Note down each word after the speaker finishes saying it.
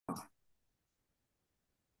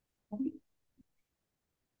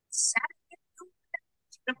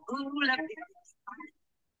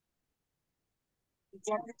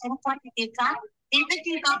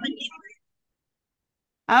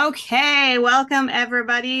Okay, welcome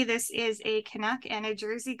everybody. This is a Canuck and a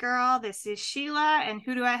Jersey girl. This is Sheila, and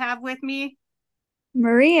who do I have with me?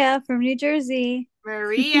 Maria from New Jersey.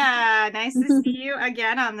 Maria. Nice to see you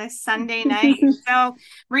again on this Sunday night. So,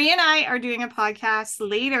 Maria and I are doing a podcast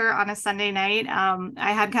later on a Sunday night.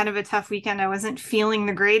 I had kind of a tough weekend. I wasn't feeling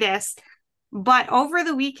the greatest. But over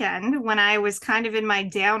the weekend, when I was kind of in my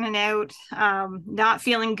down and out, not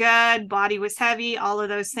feeling good, body was heavy, all of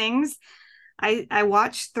those things, I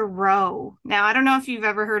watched The Row. Now, I don't know if you've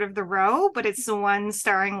ever heard of The Row, but it's the one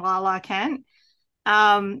starring Lala Kent.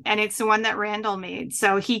 And it's the one that Randall made.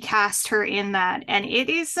 So he cast her in that. And it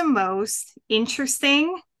is the most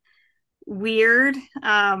interesting, weird,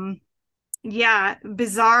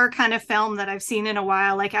 bizarre kind of film that I've seen in a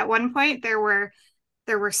while. Like at one point there were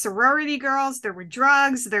sorority girls, there were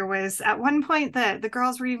drugs, there was at one point the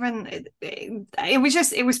girls were even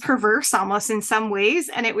it was perverse almost in some ways,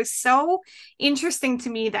 and it was so interesting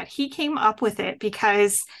to me that he came up with it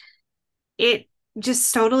because it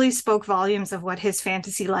just totally spoke volumes of what his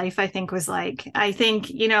fantasy life I think was like. I think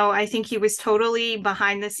he was totally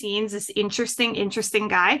behind the scenes, this interesting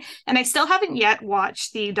guy, and I still haven't yet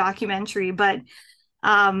watched the documentary, but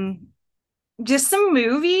um just some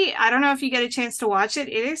movie. I don't know if you get a chance to watch it.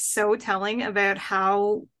 It is so telling about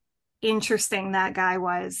how interesting that guy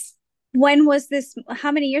was. When was this?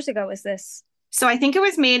 How many years ago was this? So I think it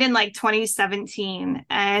was made in like 2017.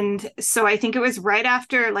 And so I think it was right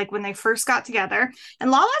after like when they first got together.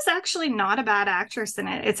 And Lala's actually not a bad actress in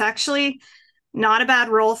it. It's actually not a bad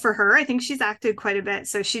role for her. I think she's acted quite a bit.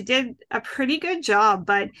 So she did a pretty good job,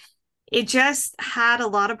 but it just had a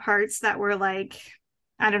lot of parts that were like,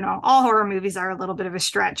 I don't know, all horror movies are a little bit of a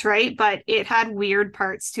stretch, right? But it had weird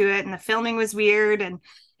parts to it, and the filming was weird, and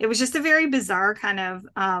it was just a very bizarre kind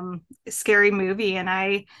of scary movie. And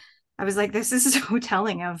I was like, this is so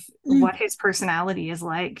telling of Mm. what his personality is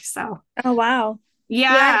like. So Oh wow.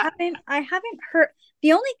 Yeah, yeah. I haven't heard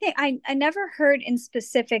the only thing I never heard in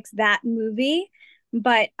specifics that movie,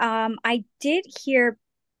 but I did hear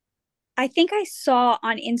I think I saw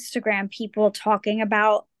on Instagram people talking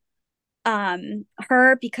about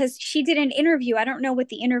her because she did an interview. I don't know what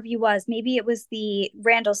the interview was. Maybe it was the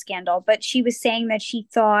Randall scandal, but she was saying that she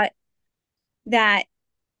thought that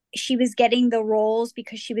she was getting the roles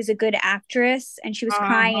because she was a good actress and she was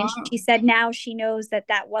crying, and Uh-huh. she said now she knows that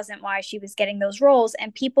that wasn't why she was getting those roles,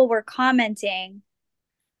 and people were commenting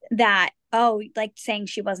that, oh, like saying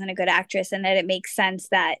she wasn't a good actress and that it makes sense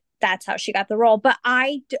that that's how she got the role, but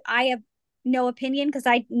I have no opinion because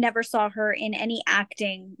I never saw her in any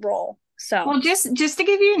acting role, so. Well, just to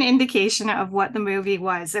give you an indication of what the movie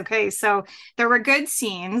was, okay, so there were good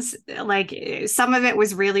scenes, like some of it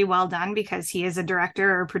was really well done because he is a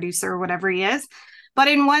director or producer or whatever he is. But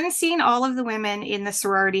in one scene, all of the women in the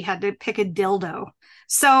sorority had to pick a dildo.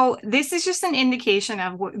 So this is just an indication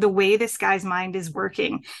of the way this guy's mind is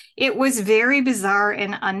working. It was very bizarre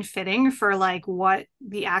and unfitting for like what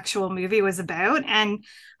the actual movie was about. And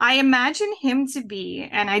I imagine him to be,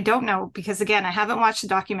 and I don't know because again, I haven't watched the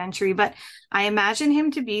documentary, but I imagine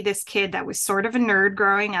him to be this kid that was sort of a nerd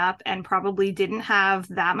growing up and probably didn't have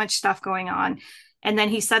that much stuff going on. And then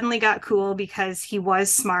he suddenly got cool because he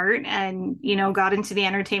was smart and, got into the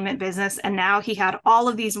entertainment business. And now he had all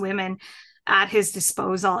of these women at his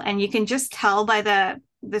disposal. And you can just tell by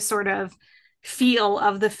the sort of feel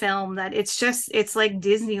of the film that it's like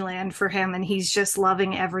Disneyland for him. And he's just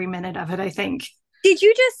loving every minute of it, I think. Did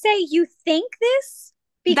you just say you think this?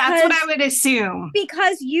 That's what I Because would assume.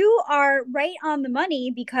 you are right on the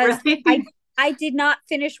money because Really? I did not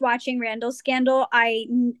finish watching Randall Scandal. I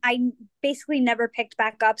basically never picked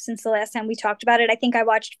back up since the last time we talked about it. I think I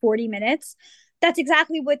watched 40 minutes. That's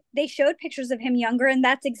exactly what they showed pictures of him younger, and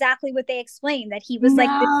that's exactly what they explained, that he was like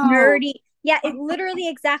this No. nerdy. Yeah, it literally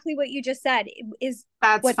exactly what you just said is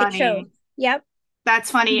That's what they showed. funny. Yep.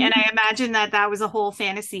 That's funny. And Mhm. I imagine that that was a whole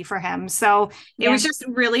fantasy for him. So it was Yeah. just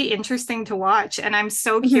really interesting to watch. And I'm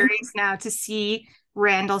so Mhm. curious now to see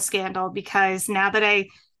Randall Scandal because now that I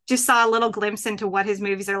just saw a little glimpse into what his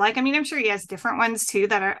movies are like, I mean, I'm sure he has different ones too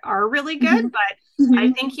that are really good, Mhm. but I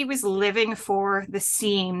Mhm. think he was living for the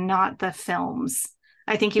scene, not the films.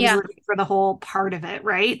 I think he was Yeah. living for the whole part of it,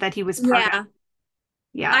 right? That he was part of. Yeah.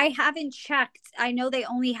 Yeah. I haven't checked. I know they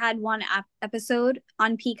only had one episode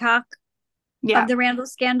on Peacock of Yeah. the Randall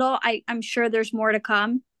scandal. I'm sure there's more to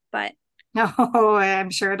come, but No, I'm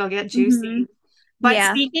sure it'll get juicy. Mhm. But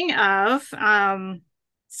Yeah. speaking of,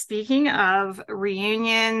 Speaking of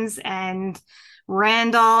reunions and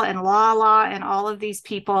Randall and Lala and all of these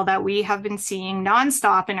people that we have been seeing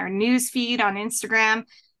nonstop in our news feed on Instagram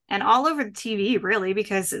and all over the TV, really,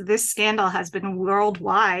 because this scandal has been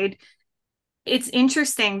worldwide. It's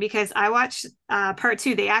interesting because I watched part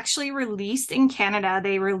two. They actually released in Canada,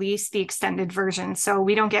 they released the extended version. So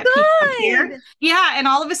we don't get peeked up here. Good. Yeah. And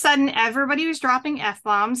all of a sudden, everybody was dropping F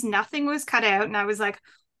bombs. Nothing was cut out. And I was like,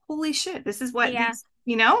 holy shit, this is what Yeah. these,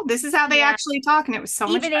 this is how they Yeah. actually talk. And it was so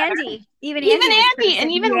much Even better. Andy. Even Even Andy was Andy and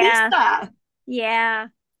cursing. even Yeah. Lisa. Yeah.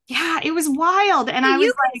 Yeah. It was wild. And So I was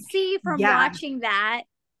you can like, see from yeah, watching that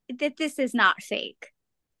that this is not fake.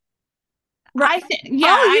 Right. I think,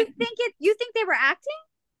 yeah, Oh, you think they were acting?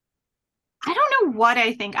 I don't know what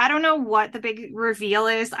I think. I don't know what the big reveal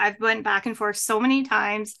is. I've went back and forth so many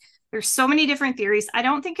times. There's so many different theories. I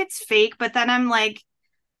don't think it's fake, but then I'm like,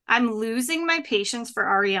 I'm losing my patience for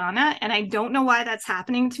Ariana, and I don't know why that's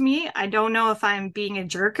happening to me. I don't know if I'm being a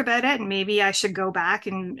jerk about it, and maybe I should go back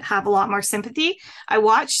and have a lot more sympathy. I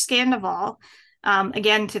watched Scandival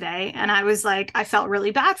again today, and I was like, I felt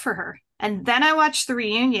really bad for her. And then I watched the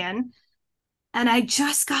reunion, and I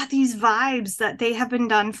just got these vibes that they have been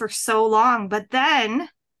done for so long. But then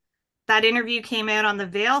that interview came out on the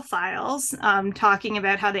Veil Files, talking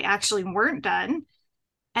about how they actually weren't done.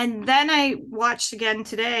 And then I watched again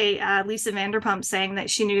today, Lisa Vanderpump saying that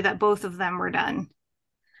she knew that both of them were done.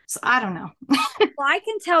 So I don't know. Well, I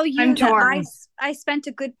can tell I'm you that torn. I spent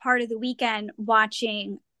a good part of the weekend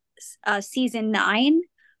watching season 9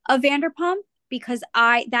 of Vanderpump because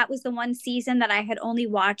I that was the one season that I had only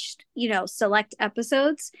watched, select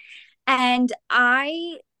episodes, and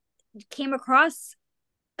I came across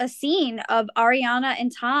a scene of Ariana and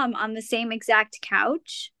Tom on the same exact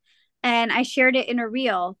couch, and I shared it in a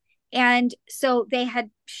reel. And so they had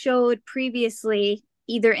showed previously,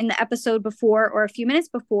 either in the episode before or a few minutes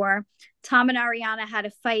before, Tom and Ariana had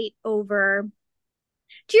a fight over.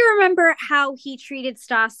 Do you remember how he treated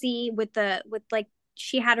Stassi with like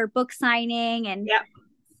she had her book signing, and Yeah.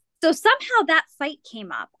 so somehow that fight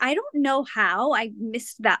came up. I don't know how. I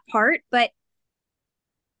missed that part, but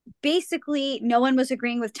basically no one was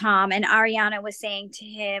agreeing with Tom, and Ariana was saying to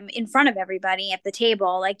him in front of everybody at the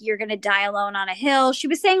table, like, you're gonna die alone on a hill. She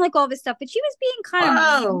was saying like all this stuff, but she was being kind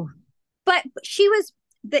of mean. Whoa. But she was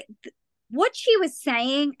the what she was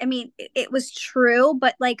saying, I mean, it was true,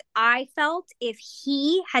 but like I felt if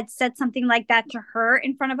he had said something like that to her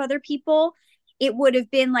in front of other people, it would have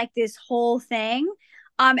been like this whole thing.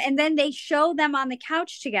 And then they show them on the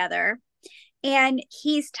couch together, and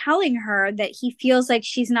he's telling her that he feels like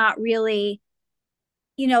she's not really,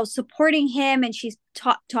 supporting him, and she's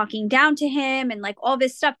talking down to him and like all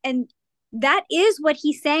this stuff. And that is what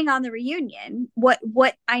he's saying on the reunion.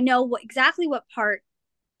 What I know exactly what part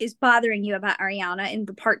is bothering you about Ariana in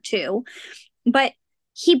the part 2, but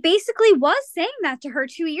he basically was saying that to her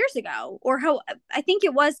 2 years ago, or how I think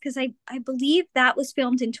it was, because I believe that was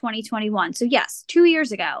filmed in 2021. So yes, 2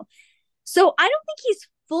 years ago. So I don't think he's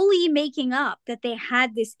fully making up that they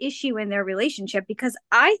had this issue in their relationship, because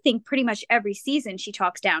I think pretty much every season she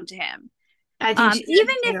talks down to him. I think she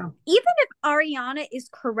Even did too. if Ariana is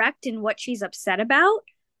correct in what she's upset about,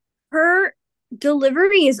 her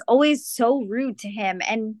delivery is always so rude to him.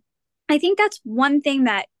 And I think that's one thing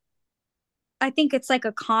that I think it's like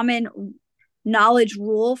a common knowledge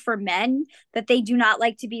rule for men, that they do not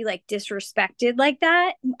like to be like disrespected like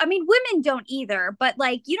that. I mean, women don't either, but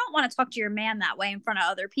like you don't want to talk to your man that way in front of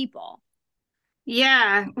other people.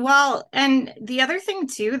 Yeah. Well, and the other thing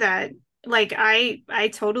too that like I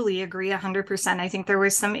totally agree 100%. I think there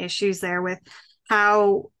was some issues there with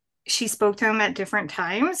how she spoke to him at different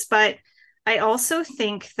times, but I also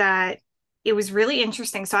think that it was really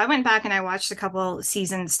interesting. So I went back and I watched a couple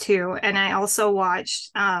seasons too, and I also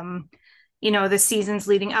watched the seasons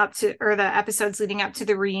leading up to, or the episodes leading up to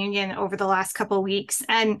the reunion over the last couple of weeks.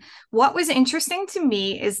 And what was interesting to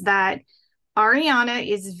me is that Ariana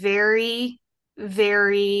is very,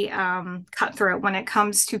 very cutthroat when it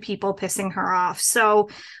comes to people pissing her off. So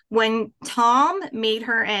when Tom made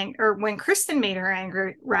her angry, or when Kristen made her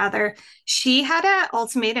angry, rather, she had an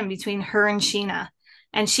ultimatum between her and Sheena.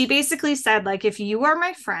 And she basically said, like, if you are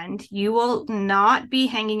my friend, you will not be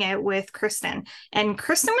hanging out with Kristen. And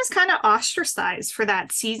Kristen was kind of ostracized for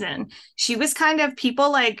that season. She was kind of,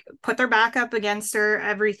 people like put their back up against her,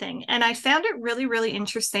 everything. And I found it really, really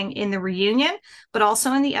interesting in the reunion, but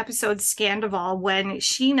also in the episode Scandival, when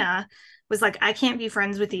Sheena was like, I can't be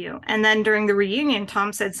friends with you. And then during the reunion,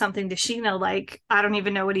 Tom said something to Sheena, like, I don't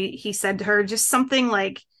even know what he said to her, just something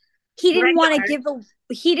like, He didn't want to regular. give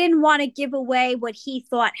he didn't want to give away what he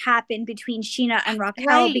thought happened between Sheena and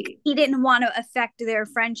Raquel because Right. he didn't want to affect their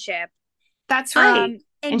friendship. That's right. And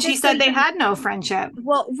And she just so said they you, had no friendship.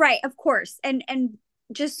 well, right, of course, and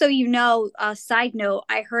just so you know, side note,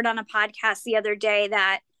 I heard on a podcast the other day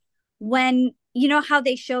that when you know how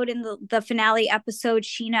they showed in the finale episode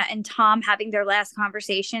Sheena and Tom having their last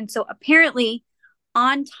conversation. So apparently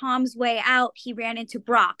on Tom's way out, he ran into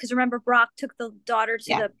Brock. Because remember, Brock took the daughter to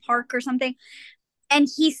Yeah. the park or something. And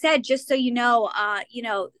he said, just so you know,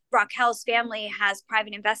 Raquel's family has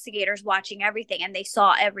private investigators watching everything and they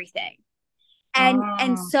saw everything. And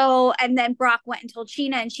Oh. so and then Brock went and told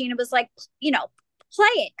Sheena, and Sheena was like, you know, play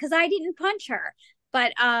it because I didn't punch her.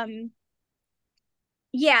 But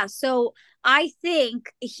yeah, so I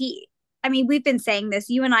think I mean, we've been saying this,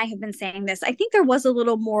 you and I have been saying this. I think there was a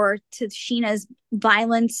little more to Sheena's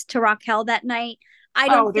violence to Raquel that night. I Oh,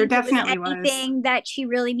 don't there think it was definitely was. anything that she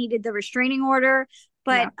really needed the restraining order,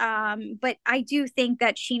 Yeah. but I do think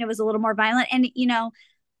that Sheena was a little more violent. And you know,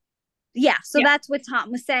 yeah, so Yeah. that's what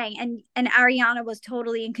Tom was saying. And Ariana was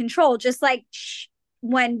totally in control, just like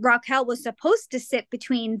when Raquel was supposed to sit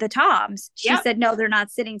between the Toms, she Yep. said no, they're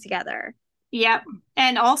not sitting together. Yep.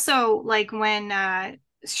 And also, like when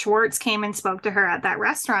Schwartz came and spoke to her at that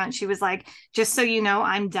restaurant, she was like, just so you know,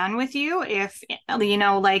 I'm done with you. If, you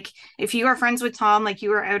know, like if you are friends with Tom, like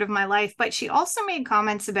you are out of my life. But she also made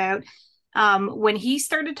comments about when he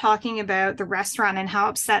started talking about the restaurant and how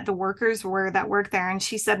upset the workers were that work there. And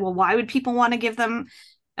she said, well, why would people want to give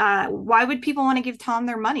Tom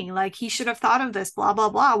their money? Like he should have thought of this, blah, blah,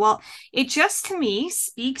 blah. Well, it just to me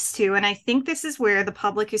speaks to, and I think this is where the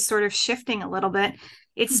public is sort of shifting a little bit.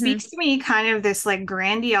 It Mm-hmm. speaks to me kind of this like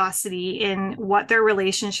grandiosity in what their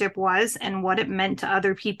relationship was and what it meant to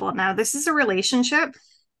other people. Now, this is a relationship.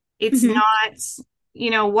 It's Mm-hmm.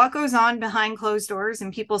 not, what goes on behind closed doors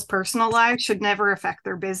in people's personal lives should never affect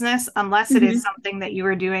their business unless it is Mm-hmm. something that you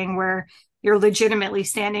are doing where you're legitimately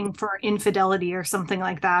standing for infidelity or something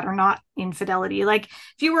like that, or not infidelity. Like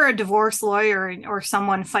if you were a divorce lawyer or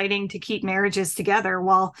someone fighting to keep marriages together,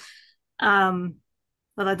 um,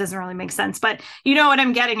 well, that doesn't really make sense, but you know what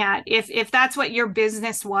I'm getting at. If that's what your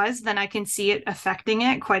business was, then I can see it affecting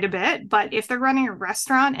it quite a bit. But if they're running a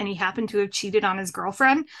restaurant and he happened to have cheated on his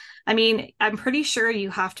girlfriend, I mean, I'm pretty sure you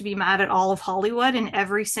have to be mad at all of Hollywood and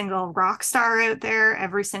every single rock star out there,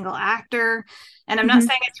 every single actor. And I'm not Mm-hmm.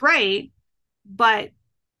 saying it's right, but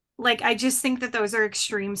like I just think that those are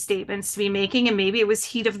extreme statements to be making. And maybe it was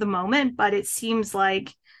heat of the moment, but it seems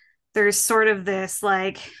like there's sort of this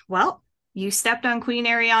like, well, you stepped on Queen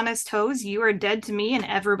Ariana's toes, you are dead to me and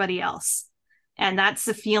everybody else. And that's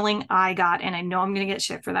the feeling I got. And I know I'm going to get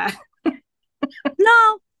shit for that.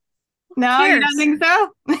 No, who No, you don't cares? think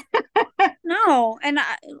so? No, and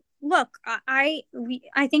look, I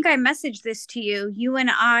think I messaged this to you. You and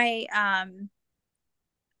I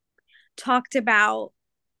talked about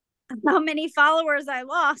how many followers I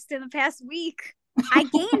lost in the past week. I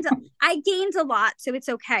gained I gained a lot, so it's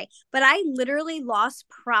okay. But I literally lost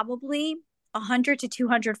probably 100 to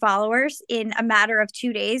 200 followers in a matter of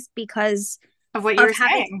 2 days because Of what you were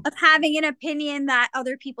saying. of having an opinion that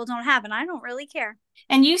other people don't have, and I don't really care.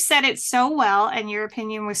 And you said it so well, and your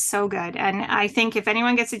opinion was so good. And I think if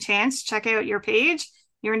anyone gets a chance, check out your page,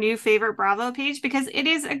 your new favorite Bravo page, because it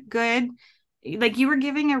is a good, like you were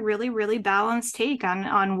giving a really, really balanced take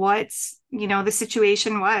on what's, the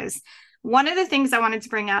situation was. One of the things I wanted to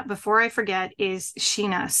bring up before I forget is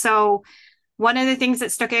Sheena. So one of the things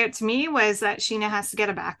that stuck out to me was that Sheena has to get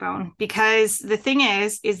a backbone, because the thing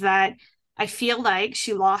is that I feel like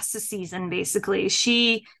she lost the season basically.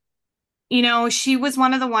 She was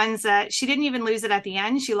one of the ones that she didn't even lose it at the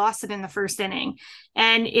end. She lost it in the first inning.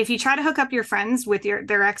 And if you try to hook up your friends with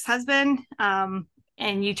their ex-husband, and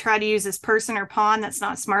you try to use this person or pawn that's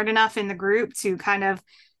not smart enough in the group to kind of,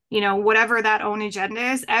 whatever that own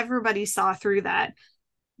agenda is, everybody saw through that.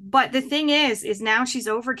 But the thing is now she's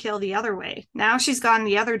overkill the other way. Now she's gone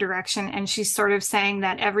the other direction, and she's sort of saying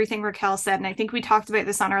that everything Raquel said, and I think we talked about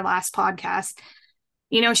this on our last podcast,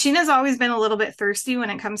 Sheena's always been a little bit thirsty when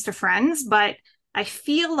it comes to friends, but I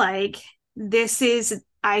feel like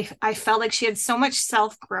I felt like she had so much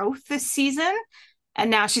self-growth this season,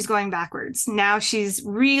 and now she's going backwards. Now she's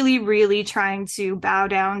really, really trying to bow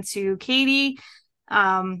down to Katie.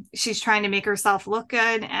 She's trying to make herself look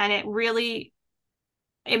good, and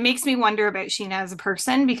it makes me wonder about Sheena as a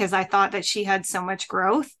person, because I thought that she had so much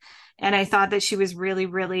growth, and I thought that she was really,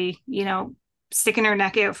 really, sticking her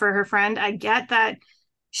neck out for her friend. I get that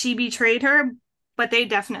she betrayed her, but they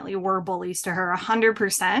definitely were bullies to her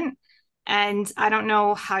 100%. And I don't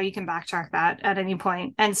know how you can backtrack that at any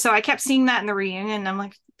point. And so I kept seeing that in the reunion. And I'm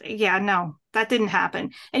like, yeah, no, That didn't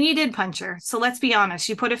happen. And you did punch her. So let's be honest.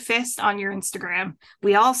 You put a fist on your Instagram.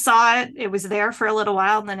 We all saw it. It was there for a little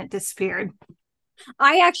while, and then it disappeared.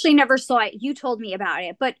 I actually never saw it. You told me about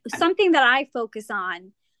it. But something that I focus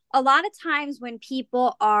on a lot of times when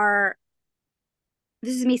people are,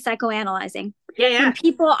 this is me psychoanalyzing, Yeah, when yeah.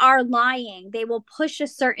 people are lying, they will push a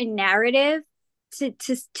certain narrative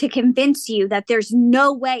to convince you that there's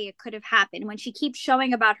no way it could have happened. When she keeps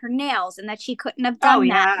showing about her nails and that she couldn't have Oh, done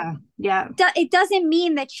that, yeah. Yeah. it doesn't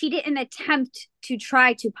mean that she didn't attempt to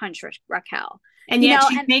try to punch Raquel. And You yet know,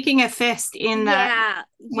 she's and making a fist in that yeah,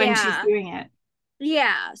 when she's yeah, doing it.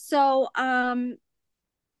 yeah. So,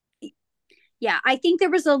 yeah, I think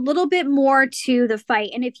there was a little bit more to the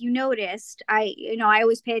fight. And if you noticed, I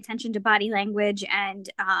always pay attention to body language, and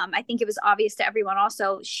I think it was obvious to everyone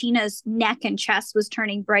also, Sheena's neck and chest was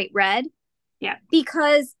turning bright red Yeah.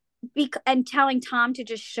 because and telling Tom to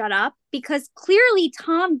just shut up, because clearly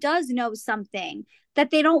Tom does know something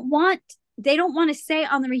that they don't want to say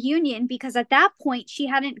on the reunion, because at that point she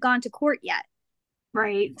hadn't gone to court yet.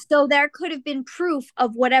 Right. So there could have been proof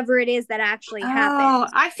of whatever it is that actually happened. Oh,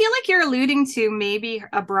 I feel like you're alluding to maybe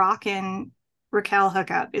a Brock and Raquel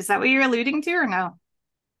hookup. Is that what you're alluding to or no?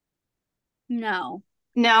 No.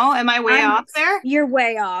 No? Am I way I'm off there? You're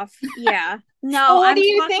way off. Yeah. No, Well, what do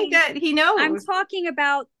you think that he I'm knows? talking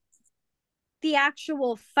about the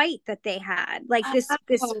actual fight that they had. Like this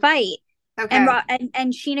Oh, fight. And okay.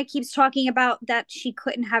 and Sheena keeps talking about that she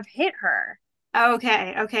couldn't have hit her.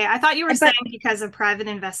 Okay. Okay. I thought you were saying But because of private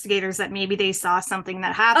investigators that maybe they saw something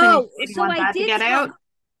that happened and oh, you didn't so want I that to did get talk. out.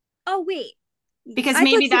 Oh, wait. Because I thought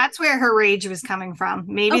maybe you that's where her rage was coming from.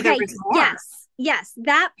 Maybe there Okay, was more. yes. Yes,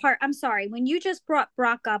 that part. I'm sorry. When you just brought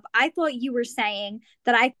Brock up, I thought you were saying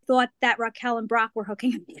that I thought that Raquel and Brock were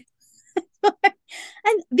hooking up.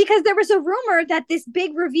 And because there was a rumor that this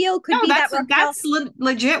big reveal could No, be that Raquel. that's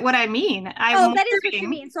legit what I mean. Oh, I'm that is what you wondering.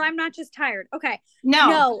 mean. So I'm not just tired. Okay.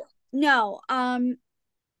 No. No, no.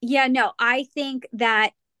 Yeah, no. I think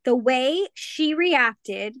that the way she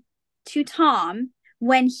reacted to Tom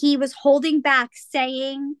when he was holding back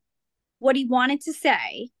saying what he wanted to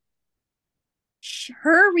say,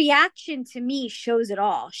 her reaction to me shows it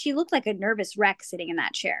all. She looked like a nervous wreck sitting in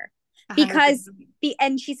that chair, because 100%.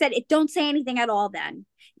 and she said, "It don't say anything at all. Then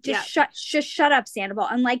Yeah. just shut up, Sandoval."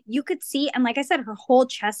 And like you could see, and like I said, her whole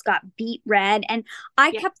chest got beat red. And I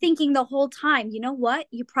Yeah. kept thinking the whole time, you know what?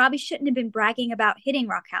 You probably shouldn't have been bragging about hitting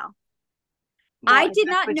Raquel. Well, I and did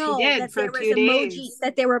that's not what she know did that for there was 2 days.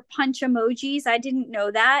 that there were punch emojis. I didn't know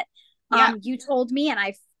that. Yeah. You told me, and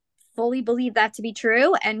I fully believe that to be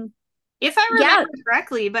true. And If I yeah, remember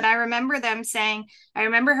correctly, but I remember them saying, I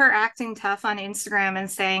remember her acting tough on Instagram and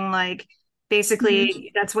saying, like, mhm.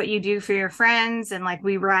 basically, that's what you do for your friends. And like,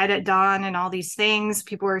 we ride at dawn and all these things.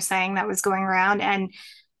 People were saying that was going around. And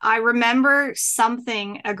I remember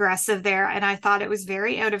something aggressive there. And I thought it was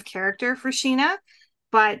very out of character for Sheena.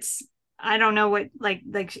 But I don't know what,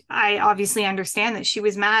 like I obviously understand that she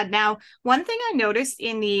was mad. Now, one thing I noticed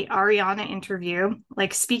in the Ariana interview,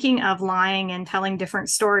 like speaking of lying and telling different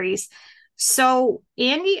stories, so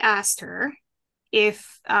Andy asked her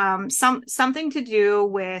if something to do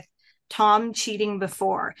with Tom cheating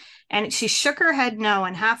before, and she shook her head no.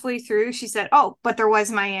 And halfway through, she said, "Oh, but there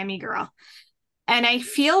was Miami Girl." And I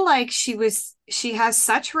feel like she has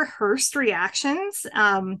such rehearsed reactions.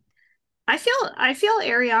 I feel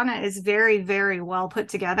Ariana is very, very well put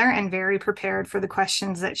together and very prepared for the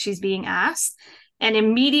questions that she's being asked. And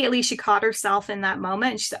immediately she caught herself in that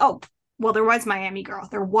moment and she said, "Oh, well, there was Miami Girl.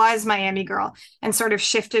 There was Miami Girl," and sort of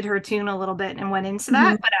shifted her tune a little bit and went into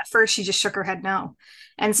that. Mhm. But at first she just shook her head no.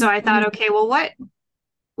 And so I thought, Mhm. okay, well, what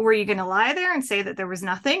were you going to lie there and say that there was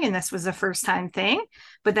nothing and this was a first time thing?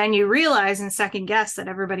 But then you realize and second guess that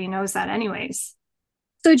everybody knows that anyways.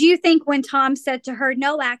 So do you think when Tom said to her,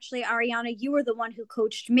 "No, actually, Ariana, you were the one who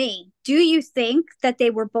coached me," do you think that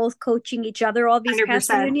they were both coaching each other all these past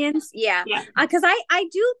 100%. reunions? Yeah. Yeah. Because I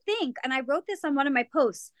do think, and I wrote this on one of my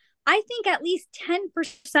posts, I think at least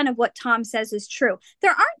 10% of what Tom says is true.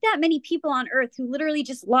 There aren't that many people on earth who literally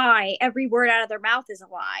just lie. Every word out of their mouth is a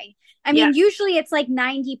lie. I Yeah. mean, usually it's like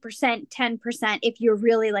 90%, 10% if you're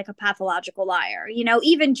really like a pathological liar.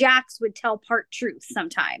 Even Jax would tell part truth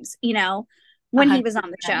sometimes, when he was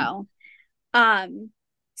on the 100%. show. Um,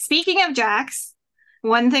 Speaking of Jax,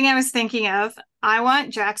 one thing I was thinking of, I want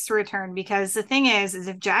Jax to return because the thing is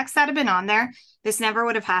if Jax had been on there, this never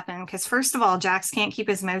would have happened. Because first of all, Jax can't keep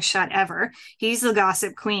his mouth shut ever. He's the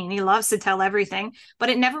gossip queen. He loves to tell everything, but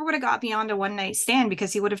it never would have got beyond a one night stand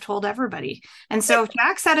because he would have told everybody. And so if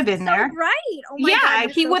Jax had been so there, right. Oh my God, yeah, you're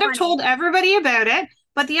he so would have funny. told everybody about it.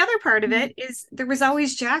 But the other part of Mhm. it is there was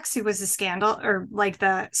always Jax who was a scandal or like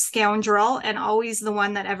the scoundrel and always the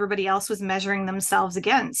one that everybody else was measuring themselves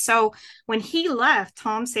against. So when he left,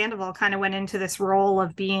 Tom Sandoval kind of went into this role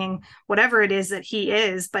of being whatever it is that he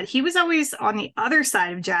is, but he was always on the other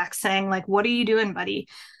side of Jax saying, like, what are you doing, buddy?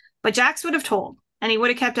 But Jax would have told, and he would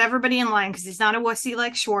have kept everybody in line because he's not a wussy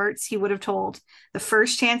like Schwartz. He would have told the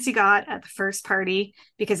first chance he got at the first party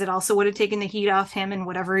because it also would have taken the heat off him and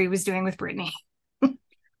whatever he was doing with Brittany.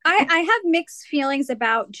 I have mixed feelings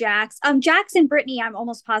about Jax. Jax and Brittany, I'm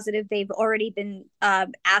almost positive they've already been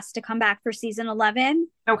asked to come back for season 11.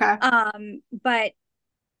 Okay. But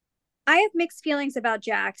I have mixed feelings about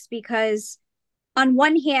Jax because on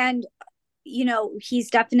one hand, you know, he's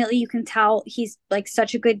definitely, you can tell he's like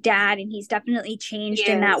such a good dad and he's definitely He changed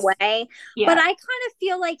in that is. way. But Yeah. I kind of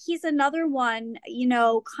feel like he's another one, you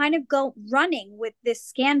know, kind of go running with this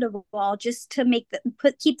scandal just to make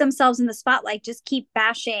the keep themselves in the spotlight, just keep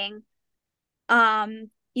bashing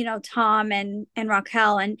you know, Tom and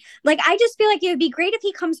Raquel. And like I just feel like it would be great if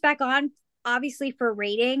he comes back on, obviously for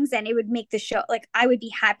ratings, and it would make the show, like I would be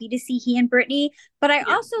happy to see he and Brittany. But I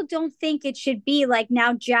Yeah. also don't think it should be like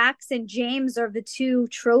now Jax and James are the two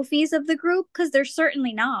trophies of the group, because they're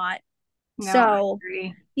certainly not. No, I So,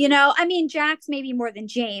 agree. you know, I mean, Jax maybe more than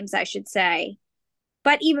James, I should say.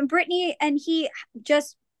 But even Brittany, and he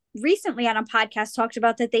just recently on a podcast talked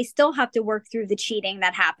about that they still have to work through the cheating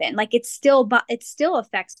that happened. Like it's still, but it still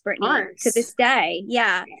affects Of Brittany to course. this day.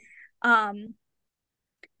 Yeah. Um,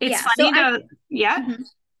 It's yeah. So funny I, though. Yeah. mhm.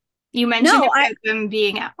 You mentioned No, I, about them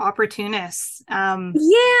being opportunists. yeah,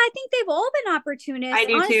 I think they've all been I opportunists,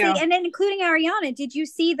 do honestly. too. And then including Ariana. Did you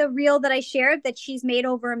see the reel that I shared that she's made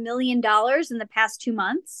over $1 million in the past 2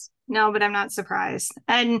 months? No, but I'm not surprised.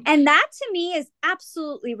 And And that to me is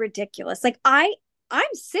absolutely ridiculous. Like I'm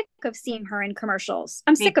sick of seeing her in commercials.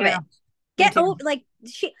 I'm me sick of too. it. Me Get too. old, like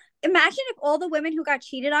she, imagine if all the women who got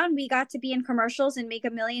cheated on, we got to be in commercials and make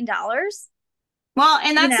 $1 million, Well, and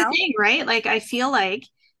you that's the know? thing, right? Like, I feel like,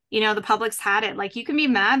 the public's had it. Like, you can be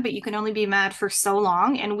mad, but you can only be mad for so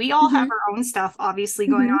long. And we all have Mm-hmm. our own stuff, obviously,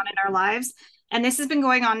 going Mm-hmm. on in our lives. And this has been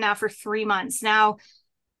going on now for 3 months. Now,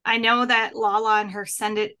 I know that Lala and her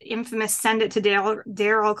infamous send it to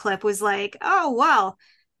Daryl clip was like, oh, well,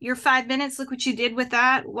 your 5 minutes, look what you did with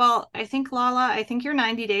that. Well, I think Lala, I think your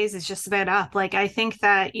 90 days is just about up. Like, I think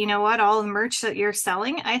that, you know what, all the merch that you're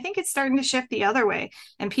selling, I think it's starting to shift the other way.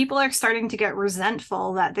 And people are starting to get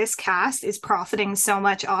resentful that this cast is profiting so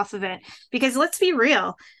much off of it. Because let's be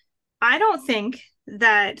real, I don't think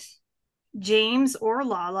that James or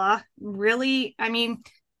Lala really, I mean,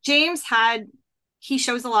 James had he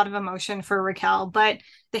shows a lot of emotion for Raquel, but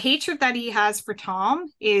the hatred that he has for Tom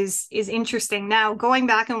is interesting. Now, going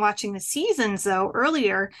back and watching the seasons though,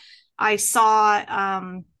 earlier, I saw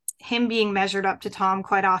him being measured up to Tom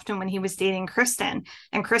quite often when he was dating Kristen,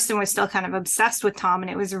 and Kristen was still kind of obsessed with Tom,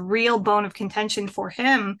 and it was a real bone of contention for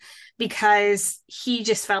him because he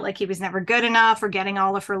just felt like he was never good enough or getting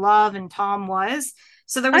all of her love, and Tom was.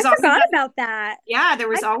 So there I was always forgot that, about that. yeah, there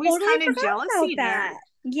was I always totally kind of forgot about jealousy there. that.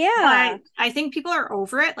 But Yeah. I think people are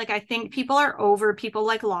over it. Like, I think people are over people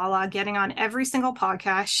like Lala getting on every single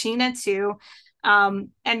podcast, Sheena too,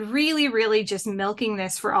 and really, really just milking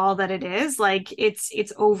this for all that it is. Like, it's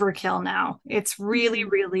overkill now. It's really,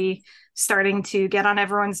 Mhm. really starting to get on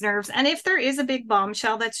everyone's nerves. And if there is a big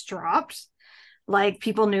bombshell that's dropped, like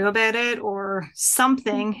people knew about it or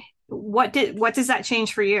something, what does that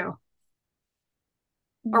change for you?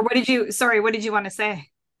 Or what did you want to say?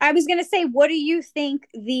 I was gonna say, what do you think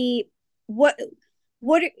what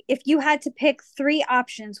what if you had to pick three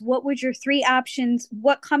options? What would your three options?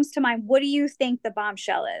 What comes to mind? What do you think the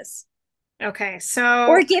bombshell is? Okay, Or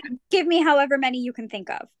so give me however many you can think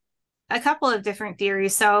of. a couple of different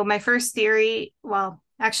theories. So my first theory, well,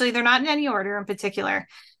 actually, they're not in any order in particular.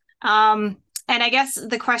 Um, and I guess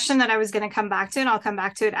the question that I was going to come back to, and I'll come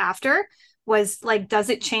back to it after, was like, does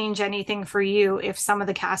it change anything for you if some of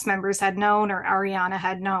the cast members had known or Ariana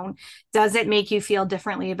had known? Does it make you feel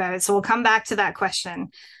differently about it? So we'll come back to that question.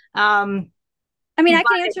 Um, I mean, I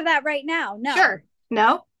can but answer that right now. No. sure,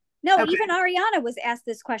 no, No, okay. even Ariana was asked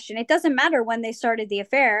this question. It doesn't matter when they started the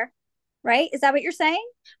affair, right? Is that what you're saying?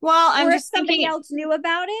 Well, I'm Or if just somebody thinking, else knew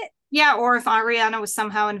about it? yeah, or if Ariana was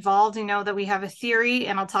somehow involved, that we have a theory,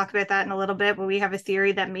 and I'll talk about that in a little bit, but we have a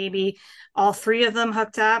theory that maybe all three of them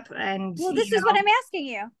hooked up and, Well, this is what I'm asking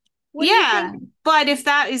you. What do you yeah. think? But if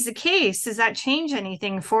that is the case, does that change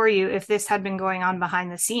anything for you if this had been going on behind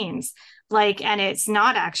the scenes? Like, and it's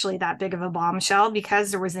not actually that big of a bombshell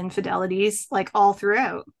because there was infidelities like all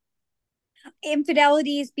throughout.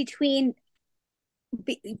 Infidelities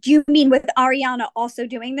do you mean with Ariana also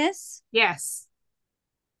doing this? Yes.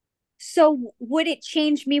 So would it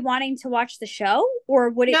change me wanting to watch the show, or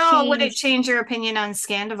would it No, would it change? change your opinion on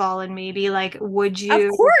Scandival? And maybe like, would Of you?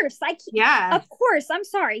 course, Yeah, of course. I'm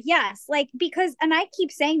sorry. Yes, like because, and I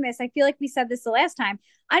keep saying this. I feel like we said this the last time.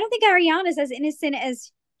 I don't think Ariana's as innocent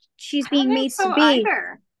as she's I don't being think made to so be.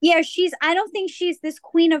 either. Yeah, she's. I don't think she's this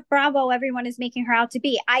queen of Bravo everyone is making her out to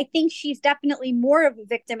be. I think she's definitely more of a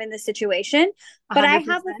victim in this situation. But I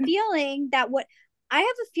have a 100%. feeling that what I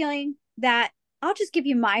have a feeling that I'll just give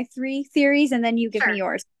you my three theories and then you give me Sure.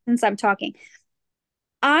 yours since I'm talking.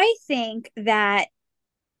 I think that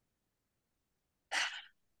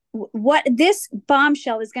what this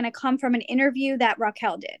bombshell is going to come from an interview that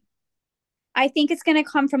Raquel did. I think it's going to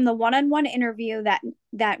come from the one-on-one interview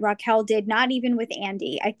that Raquel did, not even with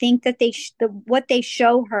Andy. I think that what they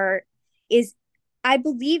show her is, I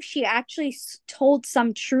believe she actually told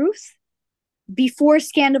some truth before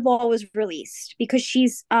Scandival was released because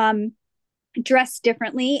she's dressed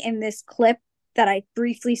differently in this clip that I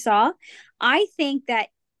briefly saw. I think that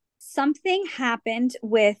something happened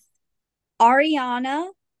with Ariana,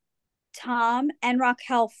 Tom, and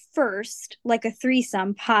Raquel first, like a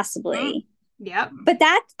threesome, Mm, possibly. yep. But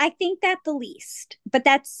that, I think that the least, but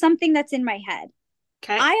that's something that's in my head.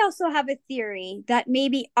 Okay. I also have a theory that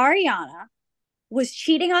maybe Ariana was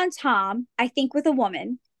cheating on Tom, I think with a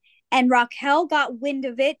woman, and Raquel got wind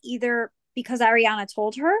of it either because Ariana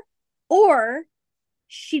told her, or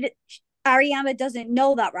she Ariana doesn't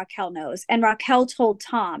know that Raquel knows, and Raquel told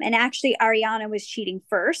Tom, and actually Ariana was cheating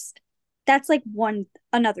first. That's like one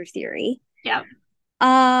another theory. Yep.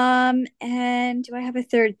 And do I have a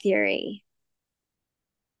third theory?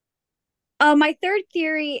 Oh, my third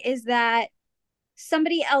theory is that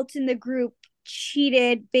somebody else in the group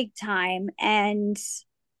cheated big time. And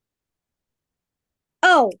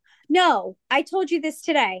oh, no, I told you this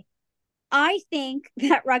today. I think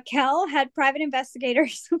that Raquel had private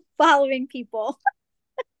investigators following people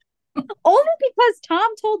only because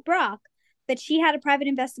Tom told Brock that she had a private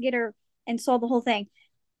investigator and saw the whole thing.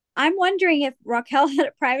 I'm wondering if Raquel had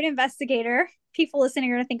a private investigator. People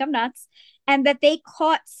listening are going to think I'm nuts, and that they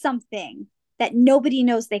caught something that nobody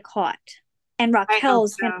knows they caught. And I hope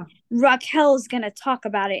so. Raquel's gonna talk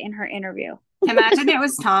about it in her interview. Imagine it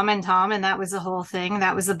was Tom and Tom, and that was the whole thing.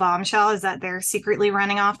 That was the bombshell, is that they're secretly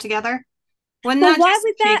running off together. Wouldn't But that why just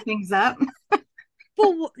would that? shake things up?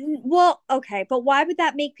 But well, okay. But why would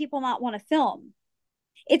that make people not want to film?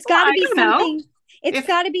 It's Well, got to I be don't know. something. It's If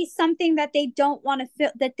got to be something that they don't want to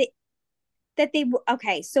film. That they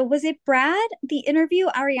okay. So was it Brad, the interview,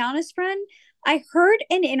 Ariana's friend? I heard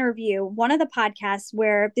an interview, one of the podcasts,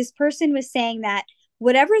 where this person was saying that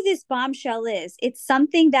whatever this bombshell is, it's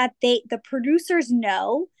something that the producers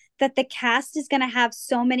know that the cast is going to have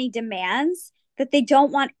so many demands that they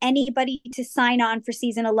don't want anybody to sign on for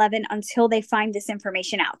season 11 until they find this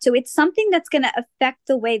information out. So it's something that's going to affect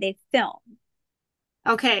the way they film.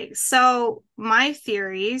 Okay, so my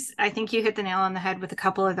theories, I think you hit the nail on the head with a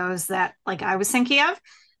couple of those that like I was thinking of.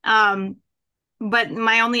 Um, but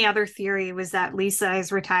my only other theory was that Lisa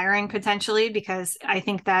is retiring potentially because I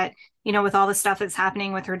think that, with all the stuff that's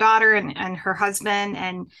happening with her daughter and her husband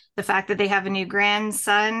and the fact that they have a new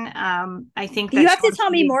grandson, I think You that have to she'll tell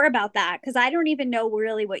me be more about that because I don't even know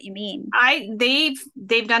really what you mean.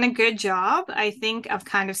 they've done a good job, I think, of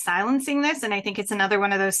kind of silencing this. And I think it's another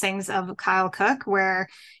one of those things of Kyle Cook where,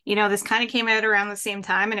 this kind of came out around the same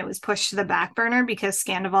time and it was pushed to the back burner because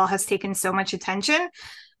Scandival has taken so much attention.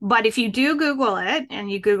 But if you do Google it and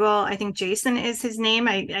you Google, I think Jason is his name.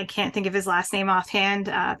 I can't think of his last name offhand,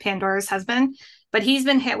 Pandora's husband, but he's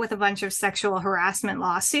been hit with a bunch of sexual harassment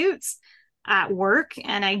lawsuits at work.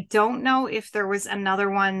 And I don't know if there was another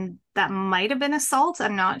one that might have been assault.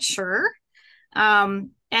 I'm not sure. And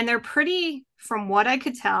they're pretty, from what I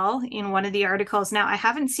could tell in one of the articles. Now, I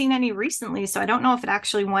haven't seen any recently, so I don't know if it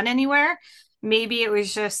actually went anywhere. Maybe it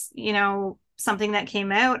was just, something that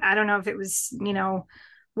came out. I don't know if it was,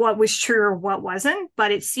 what was true or what wasn't, but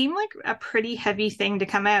it seemed like a pretty heavy thing to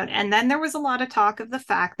come out. And then there was a lot of talk of the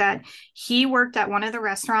fact that he worked at one of the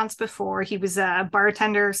restaurants before. He was a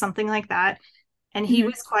bartender or something like that. And he Mhm.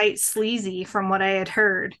 was quite sleazy from what I had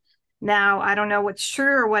heard. Now, I don't know what's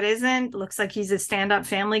true or what isn't. Looks like he's a stand up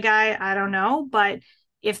family guy. I don't know. But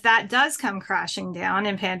if that does come crashing down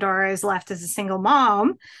and Pandora is left as a single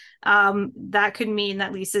mom, that could mean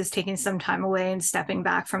that Lisa is taking some time away and stepping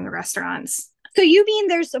back from the restaurants. So you mean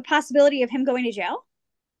there's a possibility of him going to jail?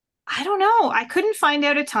 I don't know. I couldn't find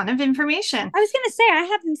out a ton of information I was going to say I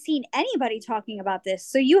haven't seen anybody talking about this.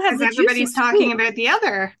 So you have because the juicy everybody's talking scoop. about the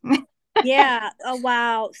other. Yeah. Oh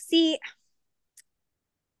wow. See,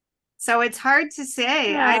 So it's hard to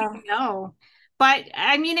say. I uh, don't know. But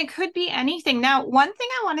I mean, it could be anything. Now, one thing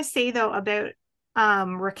I want to say though about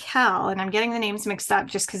Raquel, and I'm getting the names mixed up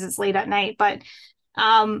just because it's late at night, but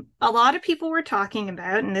a lot of people were talking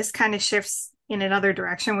about, and this kind of shifts in another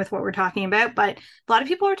direction with what we're talking about, but a lot of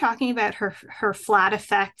people are talking about her flat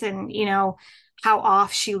effect and, you know, how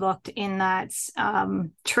off she looked in that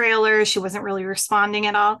trailer. She wasn't really responding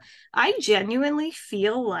at all. I genuinely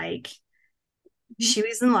feel like she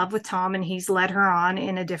was in love with Tom and he's led her on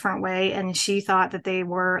in a different way. And she thought that they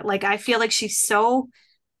were like, I feel like she's so,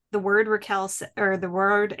 the word Raquel or the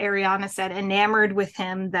word Ariana said, enamored with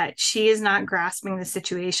him, that she is not grasping the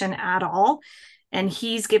situation at all. And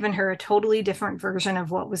he's given her a totally different version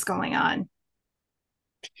of what was going on.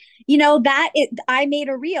 You know, I made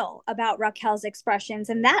a reel about Raquel's expressions,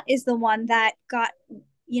 and that is the one that got,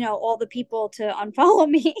 you know, all the people to unfollow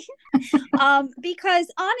me. Because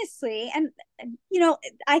honestly, and you know,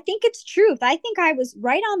 I think it's truth. I think I was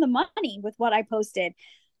right on the money with what I posted.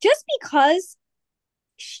 Just because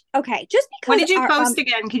okay, just What because did you post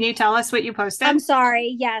again? Can you tell us what you posted? I'm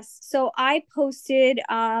sorry. Yes. So I posted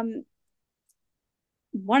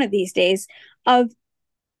one of these days of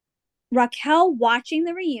Raquel watching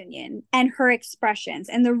the reunion and her expressions.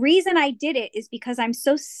 And the reason I did it is because I'm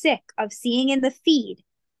so sick of seeing in the feed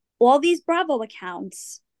all these Bravo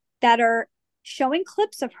accounts that are showing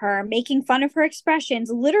clips of her making fun of her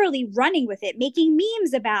expressions, literally running with it, making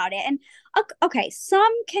memes about it. And okay,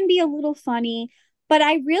 some can be a little funny, but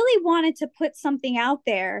I really wanted to put something out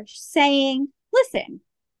there saying, listen,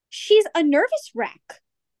 she's a nervous wreck.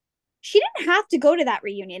 She didn't have to go to that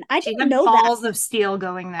reunion. I didn't know balls of steel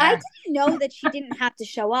going there. I didn't know that she didn't have to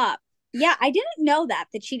show up. Yeah, I didn't know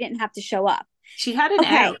that she didn't have to show up. She had an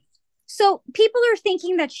out. So people are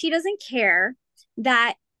thinking that she doesn't care,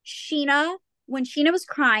 that Sheena, when Sheena was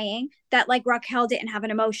crying, that like Raquel didn't have an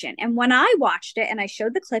emotion. And when I watched it and I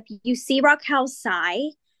showed the clip, you see Raquel sigh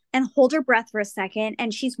and hold her breath for a second,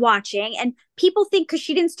 and she's watching, and people think because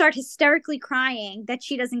she didn't start hysterically crying that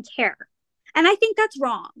she doesn't care. And I think that's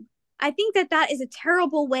wrong. I think that is a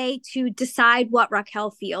terrible way to decide what Raquel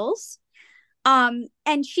feels.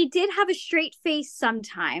 And she did have a straight face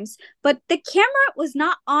sometimes, but the camera was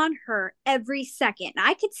not on her every second.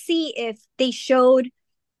 I could see if they showed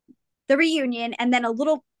the reunion and then a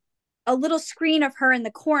little screen of her in the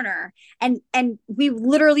corner, and we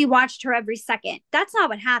literally watched her every second. That's not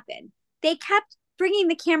what happened. They kept bringing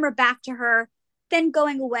the camera back to her, then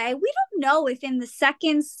going away. We don't know if in the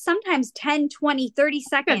seconds, sometimes 10, 20, 30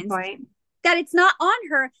 seconds, that it's not on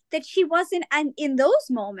her, that she wasn't in those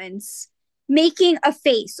moments making a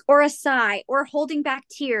face or a sigh or holding back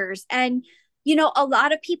tears. And, you know, a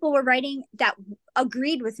lot of people were writing that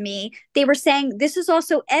agreed with me. They were saying this is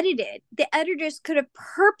also edited. The editors could have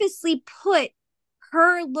purposely put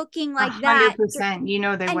her looking like 100%, that. 100%. You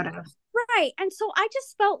know, they would have. Right. And so I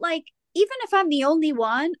just felt like, even if I'm the only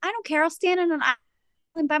one, I don't care. I'll stand on an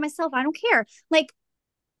island by myself. I don't care. Like,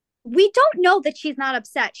 we don't know that she's not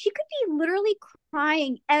upset. She could be literally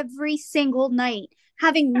crying every single night,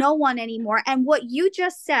 having no one anymore. And what you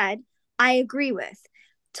just said, I agree with.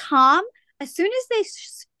 Tom, as soon as they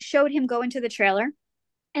showed him go into the trailer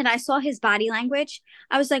and I saw his body language,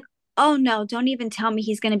 I was like, oh no, don't even tell me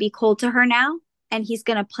he's going to be cold to her now and he's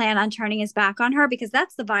going to plan on turning his back on her, because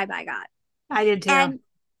that's the vibe I got. I did too.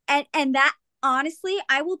 And that, honestly,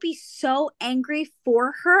 I will be so angry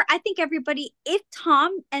for her. I think everybody, if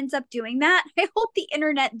Tom ends up doing that, I hope the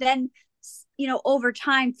internet then, you know, over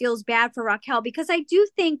time feels bad for Raquel, because I do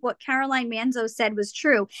think what Caroline Manzo said was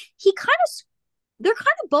true. They're kind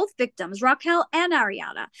of both victims, Raquel and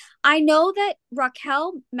Ariana. I know that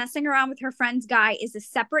Raquel messing around with her friend's guy is a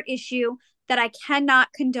separate issue that I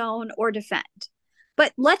cannot condone or defend.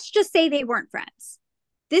 But let's just say they weren't friends.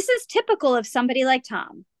 This is typical of somebody like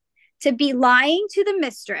Tom, to be lying to the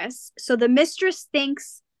mistress, so the mistress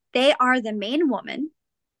thinks they are the main woman,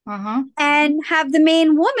 and have the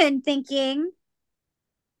main woman thinking,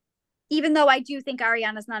 even though I do think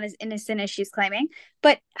Ariana's not as innocent as she's claiming,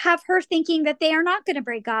 but have her thinking that they are not going to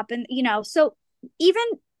break up. And, you know, so even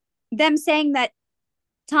them saying that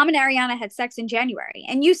Tom and Ariana had sex in January,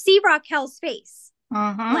 and you see Raquel's face,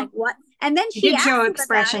 like, what? And then she show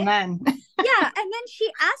expression then. Yeah, and then she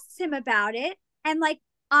asks him about it, and like,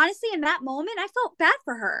 honestly, in that moment, I felt bad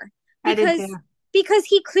for her, because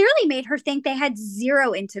he clearly made her think they had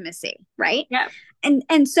zero intimacy, right? Yeah. And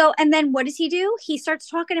then what does he do? He starts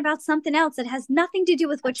talking about something else that has nothing to do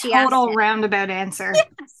with what she asked him. Total roundabout answer.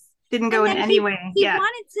 Yes. Didn't go in any way. He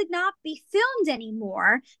wanted to not be filmed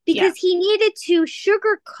anymore because he needed to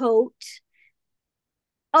sugarcoat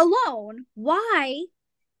alone why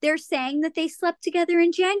they're saying that they slept together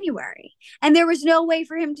in January. And there was no way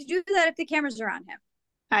for him to do that if the cameras are on him.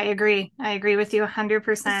 I agree. I agree with you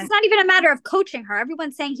This is 100%. not even a matter of coaching her.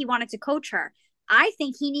 Everyone's saying he wanted to coach her. I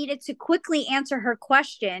think he needed to quickly answer her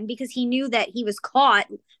question because he knew that he was caught,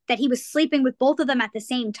 that he was sleeping with both of them at the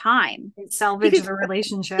same time. Salvage Because the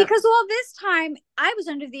relationship. because all this time I was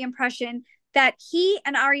under the impression that he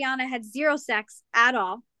and Ariana had zero sex at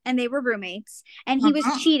all and they were roommates and he was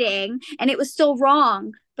Mhm. cheating and it was still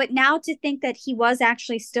wrong. But now to think that he was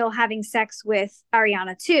actually still having sex with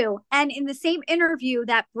Ariana too. And in the same interview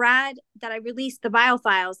that I released the bio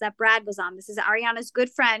files that Brad was on, this is Ariana's good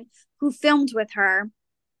friend who filmed with her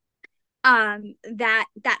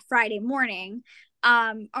that Friday morning.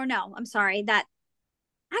 Or no, I'm sorry, that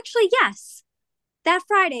actually, yes, that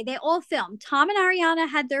Friday they all filmed. Tom and Ariana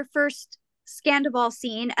had their first Scandival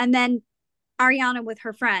scene, and then Ariana with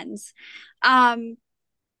her friends.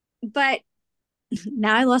 But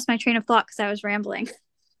now I lost my train of thought because I was rambling.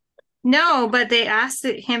 No, but they asked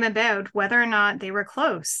him about whether or not they were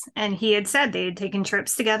close. And he had said they had taken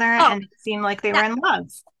trips together Oh, and it seemed like they were that in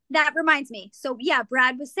love. that reminds me. So yeah,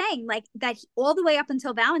 Brad was saying like that all the way up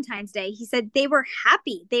until Valentine's Day. He said they were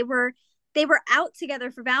happy. They were out together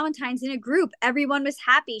for Valentine's in a group. Everyone was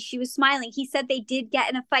happy. She was smiling. He said they did get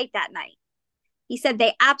in a fight that night. He said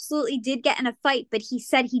they absolutely did get in a fight, but he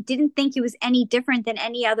said he didn't think it was any different than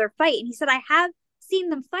any other fight. And he said, I have seen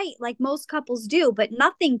them fight like most couples do, but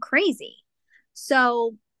nothing crazy.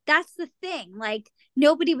 So that's the thing. Like,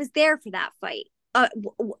 nobody was there for that fight.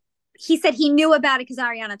 He said he knew about it because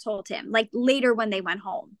Ariana told him, like later when they went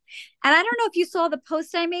home. And I don't know if you saw the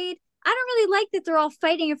post I made. I don't really like that they're all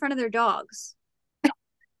fighting in front of their dogs.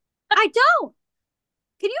 I don't.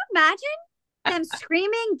 Can you imagine them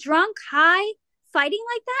screaming, drunk, high, fighting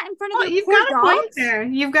like that in front of Well, their you've poor got a point dogs? there.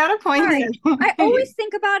 You've got a point Sorry. I there. always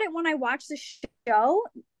think about it when I watch the show.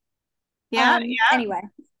 Yeah, Anyway.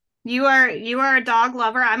 you are a dog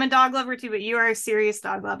lover. I'm a dog lover too, but you are a serious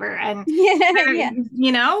dog lover. And Yeah, they're, yeah.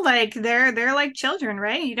 like they're like children,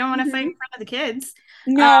 right? You don't want to fight in Hmm. front of the kids.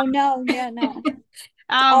 Um, No, no, yeah, no. It's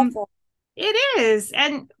um, awful. It is.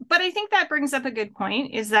 But I think that brings up a good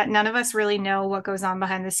point is that none of us really know what goes on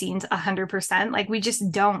behind the scenes 100%. Like we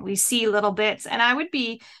just don't. We see little bits. And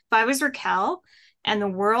if I was Raquel and the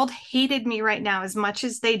world hated me right now as much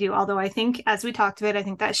as they do, although I think, as we talked about, I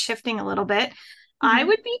think that's shifting a little bit. I Hmm.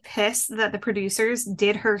 would be pissed that the producers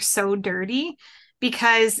did her so dirty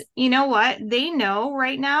because you know what? They know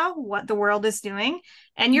right now what the world is doing.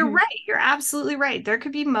 And you're Hmm. right. You're absolutely right. There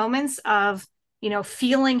could be moments of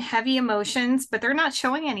feeling heavy emotions, but they're not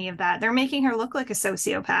showing any of that. They're making her look like a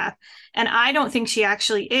sociopath. And I don't think she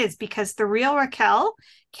actually is because the real Raquel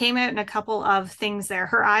came out in a couple of things there.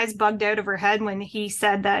 Her eyes bugged out of her head when he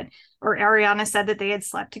said that, or Ariana said that they had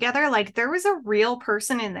slept together. Like there was a real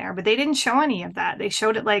person in there, but they didn't show any of that. They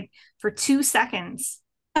showed it like for 2 seconds.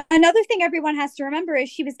 Another thing everyone has to remember is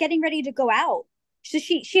she was getting ready to go out. So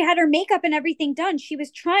she had her makeup and everything done. She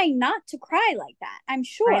was trying not to cry like that, I'm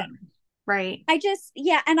sure. Right. Right.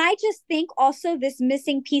 Yeah, and I just think also this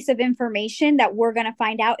missing piece of information that we're going to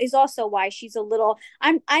find out is also why she's a little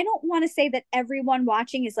I don't want to say that everyone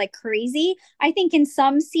watching is like crazy. I think in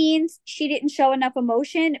some scenes she didn't show enough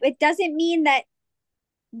emotion. It doesn't mean that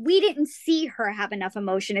we didn't see her have enough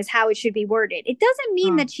emotion is how it should be worded. It doesn't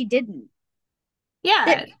mean Hmm. that she didn't.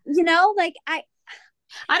 That Yeah. like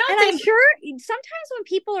I don't and I'm think, sure sometimes when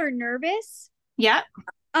people are nervous, yeah.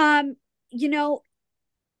 um you know,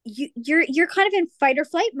 you're kind of in fight or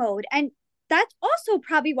flight mode, and that's also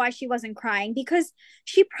probably why she wasn't crying because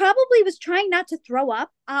she probably was trying not to throw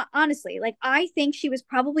up, honestly. Like I think she was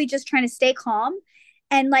probably just trying to stay calm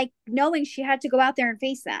and like knowing she had to go out there and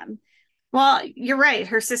face them. Well, you're right.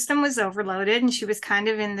 Her system was overloaded and she was kind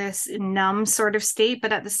of in this numb sort of state.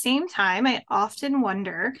 But at the same time, I often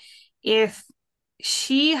wonder if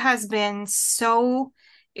she has been so.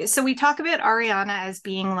 So we talk about Ariana as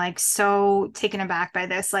being like so taken aback by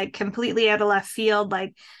this, like completely out of left field,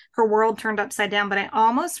 like her world turned upside down. But I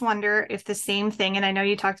almost wonder if the same thing, and I know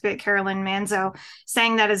you talked about Carolyn Manzo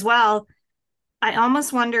saying that as well. I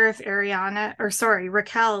almost wonder if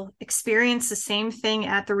Raquel experienced the same thing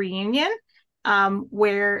at the reunion,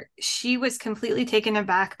 where she was completely taken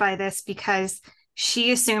aback by this because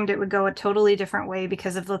she assumed it would go a totally different way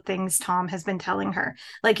because of the things Tom has been telling her.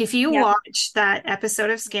 Like if you Yep. watch that episode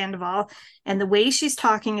of Scandival and the way she's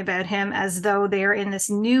talking about him as though they're in this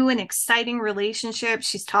new and exciting relationship,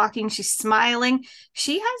 she's talking, she's smiling.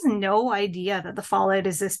 She has no idea that the fallout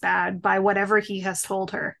is this bad by whatever he has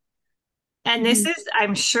told her. And this Mhm. is,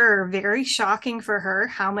 I'm sure, very shocking for her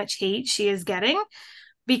how much hate she is getting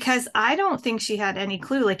because I don't think she had any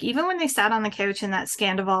clue. Like even when they sat on the couch in that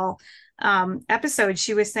Scandival episode,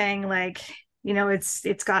 she was saying like,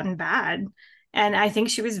 it's gotten bad. And I think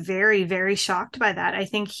she was very, very shocked by that. I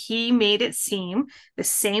think he made it seem the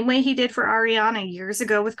same way he did for Ariana years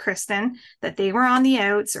ago with Kristen, that they were on the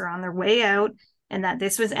outs or on their way out, and that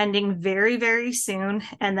this was ending very, very soon,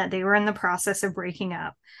 and that they were in the process of breaking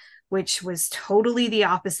up, which was totally the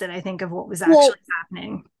opposite, I think, of what was Well, actually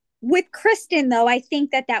happening. with Kristen though, I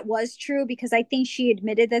think that that was true because I think she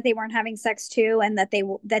admitted that they weren't having sex too, and that they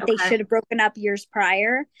Okay, should have broken up years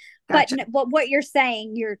prior. But gotcha. what you're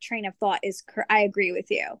saying, your train of thought is, I agree with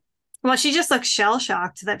you. Well, she just looks shell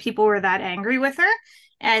shocked that people were that angry with her.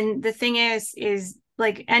 And the thing is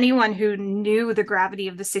like anyone who knew the gravity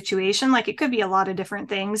of the situation, like it could be a lot of different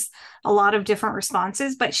things, a lot of different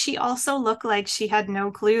responses, but she also looked like she had no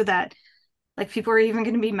clue that like people were even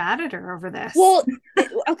going to be mad at her over this. Well,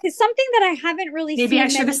 okay, something that I haven't really Maybe I seen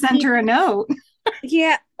should have many sent her a people. note.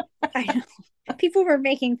 Yeah, I know. People were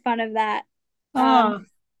making fun of that. Um,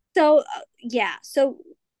 Oh, yeah, so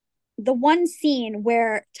the one scene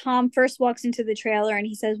where Tom first walks into the trailer and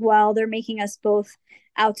he says, "Well, they're making us both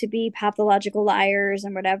out to be pathological liars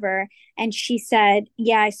and whatever." And she said,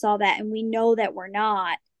 "Yeah, I saw that, and we know that we're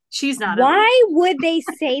not." she's not at least. Why would they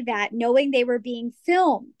say that knowing they were being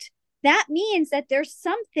filmed? That means that there's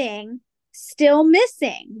something still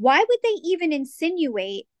missing. Why would they even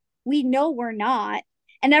insinuate we know we're not?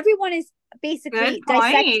 And everyone is Good basically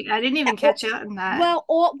dissecting. point. I didn't even catch on that.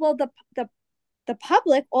 The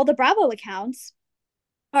public, all the Bravo accounts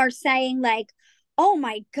are saying like, "Oh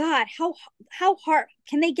my God, how hard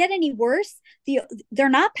can they get any worse? They're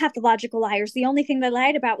not pathological liars. The only thing they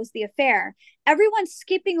lied about was the affair." Everyone's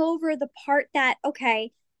skipping over the part that,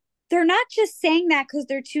 okay, they're not just saying that because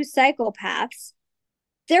they're two psychopaths.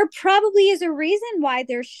 There probably is a reason why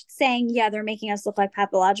they're saying, yeah, they're making us look like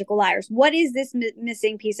pathological liars. What is this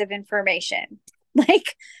missing piece of information?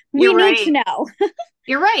 Like, we You're need to right. know.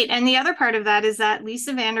 You're right. And the other part of that is that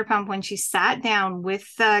Lisa Vanderpump, when she sat down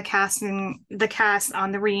with the cast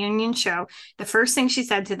on the reunion show, the first thing she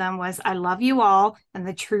said to them was, "I love you all, and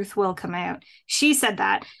the truth will come out." She said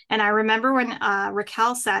that. And I remember when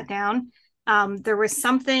Raquel sat down, there was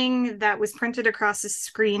something that was printed across the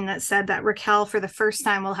screen that said that Raquel, for the first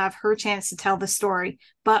time, will have her chance to tell the story.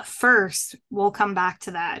 But first, we'll come back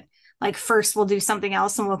to that. Like, first, we'll do something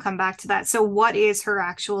else and we'll come back to that. So, what is her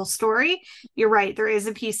actual story? You're right. There is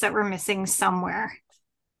a piece that we're missing somewhere.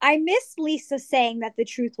 I miss Lisa saying that the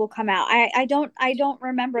truth will come out. I don't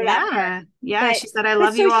remember that part. Yeah. Yeah. But She said, "I but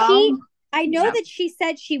love so you all." she I know Yeah. that she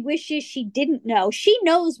said she wishes she didn't know. She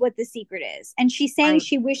knows what the secret is, and she's saying Right.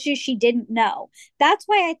 she wishes she didn't know. That's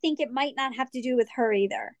why I think it might not have to do with her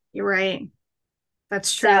either. You're right.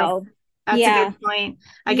 That's true. So, That's a yeah. good point.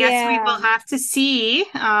 I guess we Yeah. will have to see.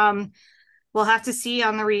 We'll have to see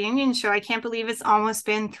on the reunion show. I can't believe it's almost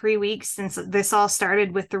been 3 weeks since this all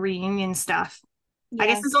started with the reunion stuff. I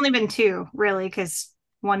guess it's Yes. only been two, really, because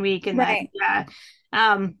 1 week and then, Right. yeah.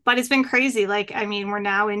 But it's been crazy. Like, I mean, we're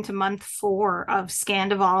now into month 4 of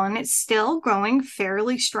Scandival, and it's still going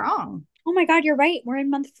fairly strong. Oh my God, you're right. We're in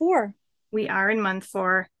month 4. We are in month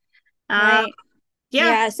 4. Um, Right.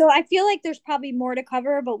 yeah, Yeah. So I feel like there's probably more to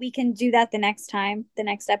cover, but we can do that the next time, the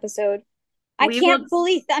next episode. I we will. can't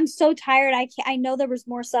fully, I'm so tired. I know there was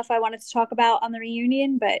more stuff I wanted to talk about on the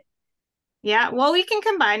reunion, but Yeah, well, we can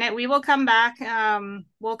combine it. We will come back.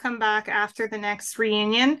 We'll come back after the next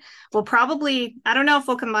reunion. We'll probably, I don't know if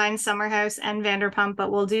we'll combine Summer House and Vanderpump,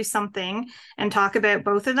 but we'll do something and talk about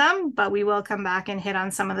both of them. But we will come back and hit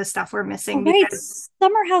on some of the stuff we're all missing right, because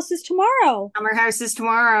Summer House is tomorrow. Summer House is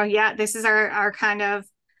tomorrow. Yeah, this is our kind of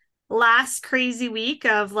last crazy week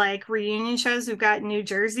of like reunion shows. We've got New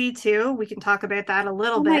Jersey too. We can talk about that a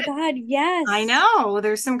little Oh my bit. God, I yes. know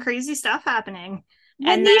there's some crazy stuff happening. When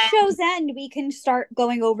And these then, shows end, we can start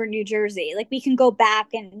going over New Jersey. Like we can go back,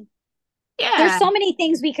 and there's yeah, so many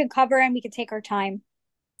things we could cover and we could take our time.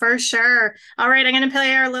 for sure. All right, I'm going to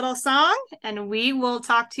play our little song and we will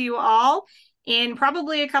talk to you all in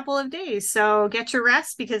probably a couple of days. So get your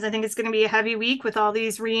rest because I think it's going to be a heavy week with all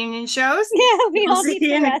these reunion shows. Yeah, we We'll all see need you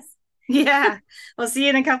to in a, rest. yeah, we'll see you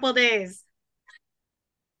in a couple of days.